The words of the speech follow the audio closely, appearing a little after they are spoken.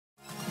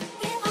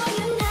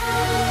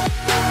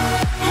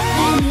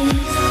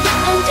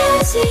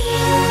Hey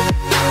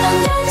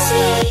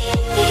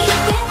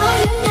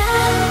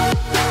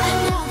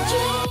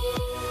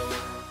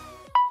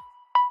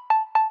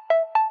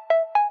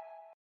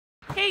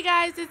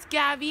guys, it's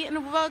Gabi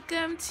and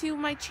welcome to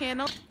my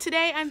channel.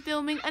 Today I'm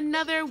filming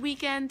another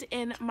weekend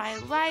in my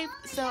life.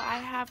 So I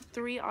have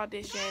 3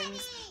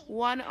 auditions,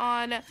 one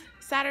on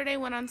Saturday,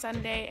 one on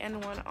Sunday,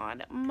 and one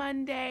on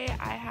Monday.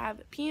 I have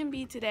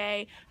PNB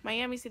today,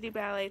 Miami City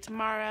Ballet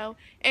tomorrow,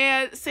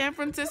 and San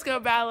Francisco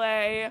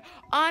Ballet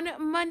on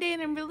Monday,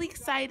 and I'm really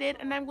excited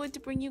and I'm going to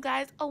bring you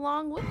guys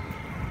along with me.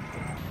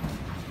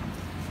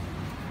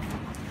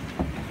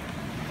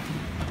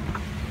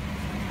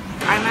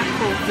 I'm at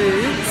Whole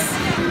Foods.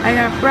 I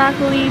got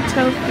broccoli,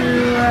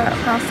 tofu,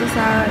 pasta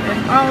salad,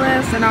 and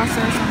olives, and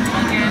also some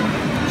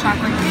vegan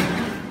chocolate cake.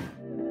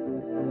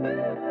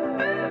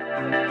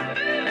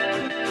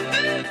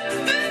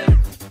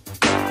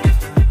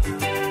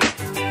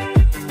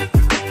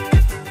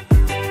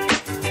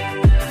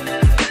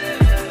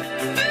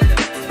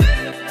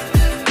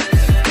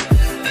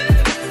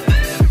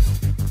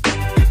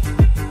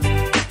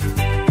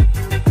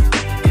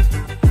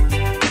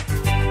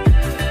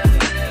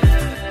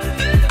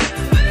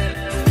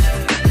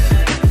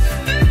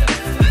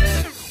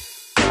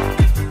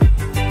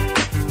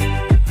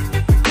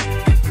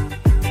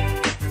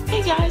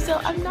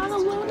 I'm not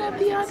alone at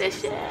the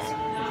audition.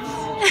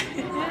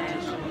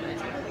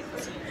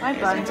 My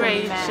buns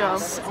Rachel.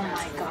 Oh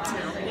my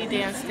god. We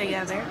dance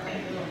together.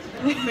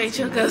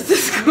 Rachel goes to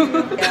school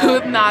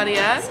with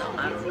Nadia.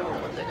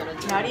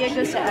 Nadia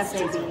goes to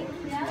SAB.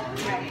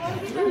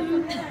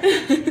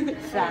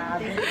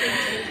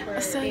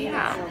 So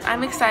yeah,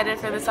 I'm excited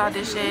for this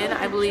audition.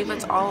 I believe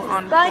it's all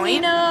on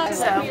point.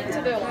 So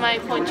my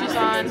point shoes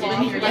on,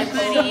 my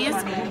booties.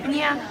 And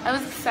yeah, I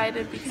was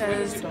excited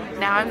because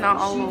now I'm not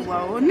all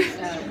alone.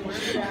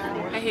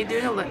 I hate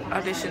doing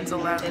auditions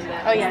alone.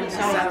 Oh yeah,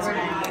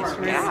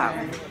 so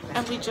yeah.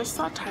 And we just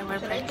saw Tiler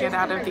Peck get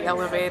out of the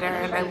elevator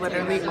and I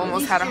literally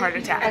almost had a heart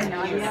attack.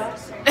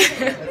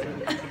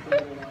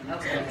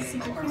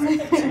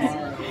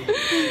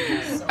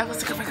 I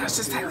was like, oh my gosh,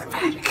 it's Tiler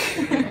Peck.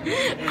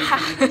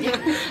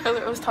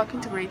 I was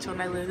talking to Rachel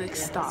and I literally like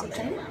stopped.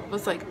 And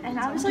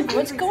I was like,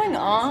 what's going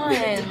on?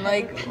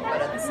 Like,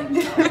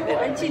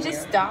 why did you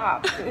just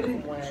stop?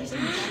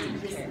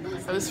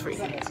 I was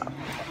freaking out.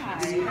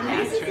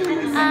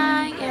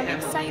 I am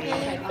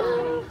excited.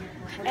 Ooh.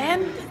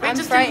 And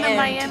Rachel's doing the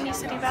Miami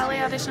City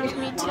Ballet audition with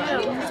me too,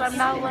 so I'm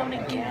not alone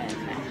again.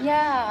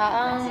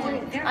 Yeah,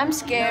 I'm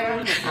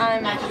scared.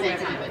 I'm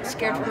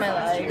scared for my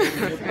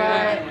life,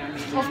 but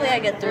hopefully I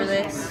get through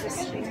this.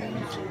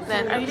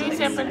 Then, are you doing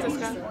San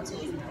Francisco?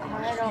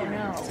 I don't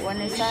know.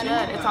 When is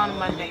that? It's on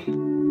Monday.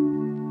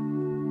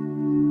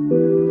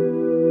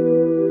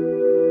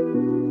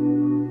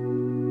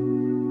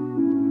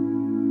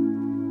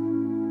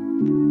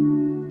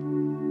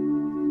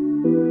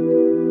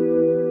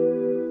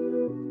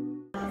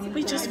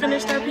 We just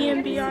finished our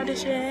PNB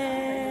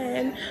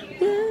audition.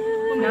 Woo!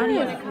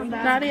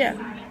 Nadia.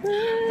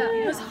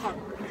 That was hard.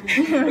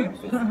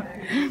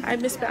 I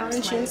miss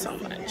Ballet so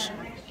much.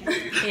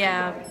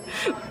 Yeah.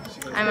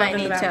 I might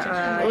need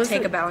to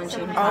take a ballet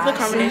class. All the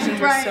combinations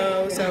were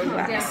so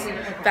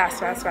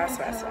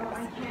fast.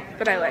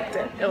 But I liked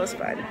it. It was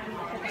fun.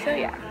 So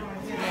yeah.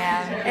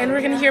 Yeah. And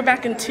we're gonna hear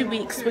back in 2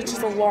 weeks, which is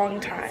a long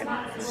time.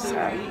 So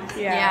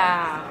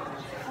yeah.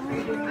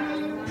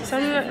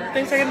 Some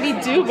things are gonna be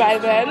due by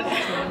then.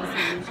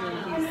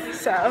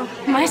 So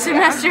my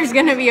semester's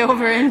gonna be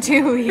over in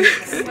 2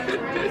 weeks.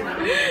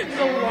 It's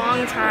a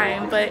long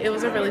time, but it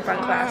was a really fun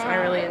class and I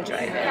really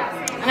enjoyed it.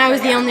 And I was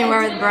the only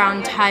one with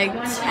brown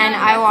tights, and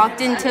I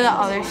walked into the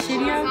other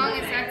studio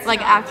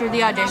like after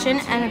the audition,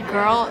 and a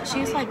girl,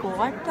 she was like,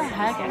 what the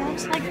heck? And I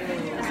was like,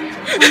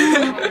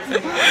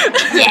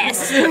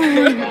 yes.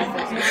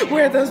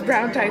 Wear those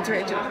brown tights,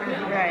 Rachel.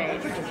 Right.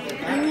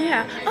 And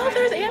yeah. Oh,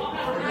 there's Ant.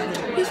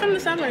 He's from the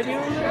summer. Do you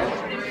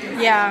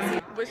remember? Yeah.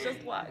 Wish us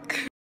luck.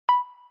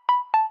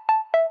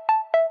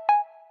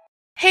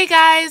 Hey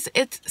guys,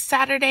 it's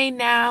Saturday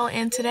now,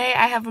 and today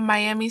I have a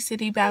Miami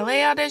City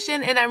Ballet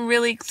audition and I'm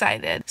really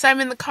excited. So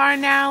I'm in the car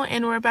now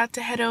and we're about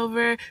to head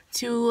over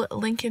to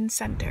Lincoln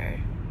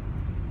Center.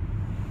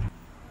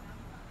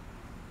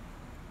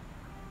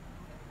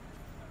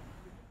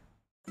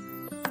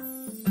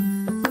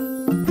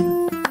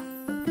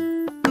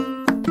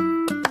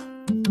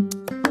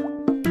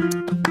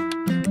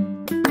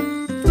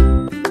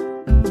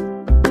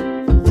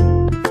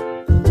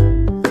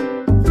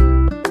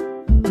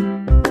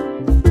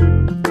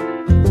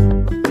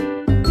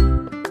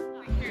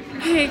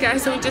 Hey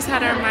guys, so we just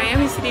had our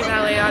Miami City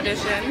Ballet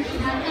audition.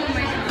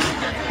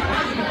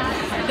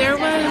 There were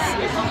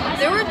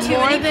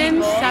more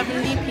than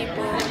 70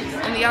 people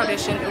in the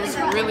audition. It was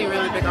a really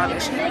big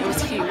audition. It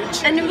was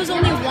huge. And it was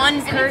only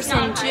one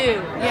person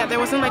too. Yeah, there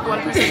wasn't like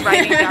one person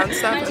writing down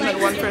stuff and like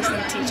one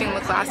person teaching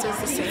the classes,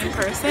 the same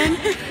person.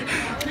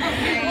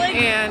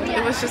 And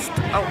it was just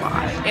a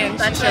lot. And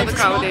she showed the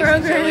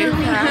accommodations really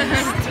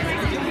fast.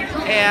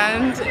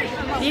 And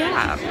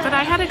yeah, but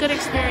I had a good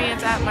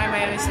experience at my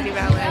Miami City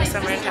Ballet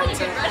summer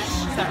intensive.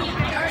 So,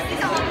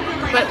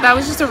 but that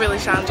was just a really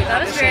challenging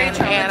audition,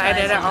 and I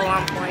did it all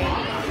on point.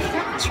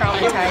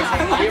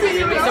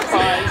 Traumatizing.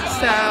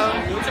 So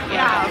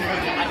yeah,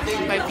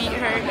 my feet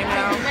hurt, you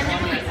know.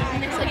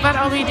 But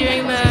I'll be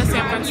doing the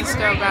San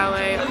Francisco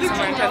Ballet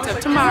summer intensive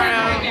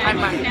tomorrow. I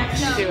might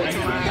do it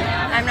tomorrow.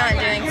 I'm not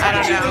doing it. I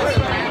don't know.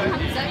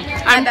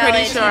 I'm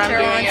pretty sure I'm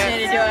doing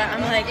it. To do it.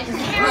 I'm like,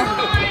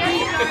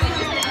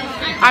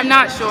 I'm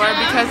not sure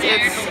because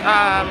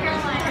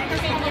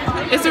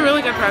it's a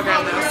really good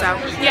program though. So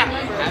yeah.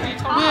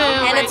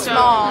 Woo, and it's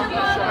small.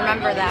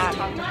 Remember that.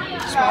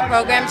 Small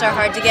programs are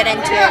hard to get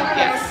into.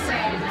 Yes.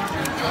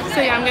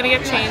 So yeah, I'm gonna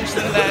get changed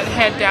and then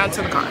head down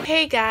to the car.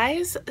 Hey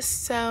guys,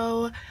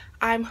 so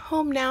I'm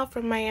home now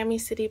from Miami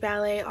City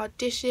Ballet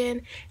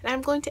audition, and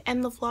I'm going to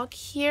end the vlog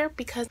here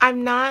because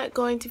I'm not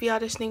going to be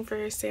auditioning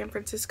for San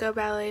Francisco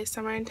Ballet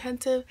Summer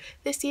Intensive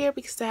this year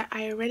because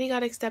I already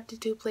got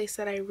accepted to a place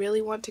that I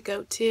really want to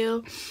go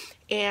to,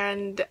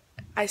 and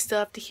I still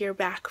have to hear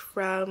back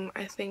from,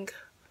 I think,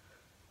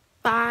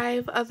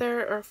 4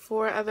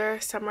 other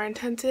summer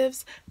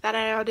intensives that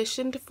I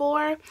auditioned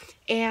for,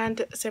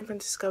 and San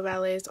Francisco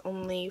Ballet is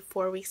only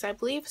 4 weeks, I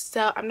believe,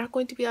 so I'm not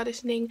going to be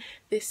auditioning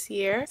this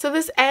year. So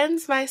this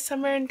ends my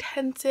summer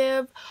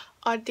intensive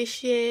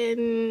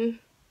audition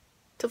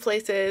to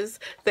places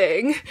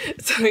thing.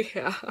 So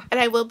yeah, and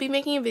I will be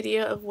making a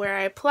video of where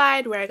I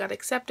applied, where I got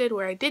accepted,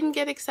 where I didn't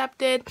get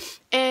accepted,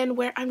 and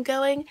where I'm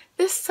going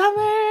this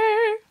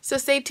summer. So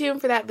stay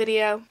tuned for that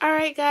video.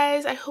 Alright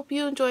guys, I hope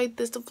you enjoyed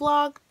this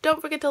vlog.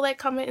 Don't forget to like,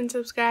 comment, and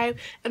subscribe,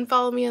 and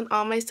follow me on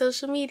all my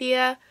social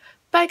media.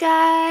 Bye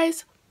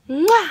guys!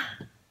 Mwah!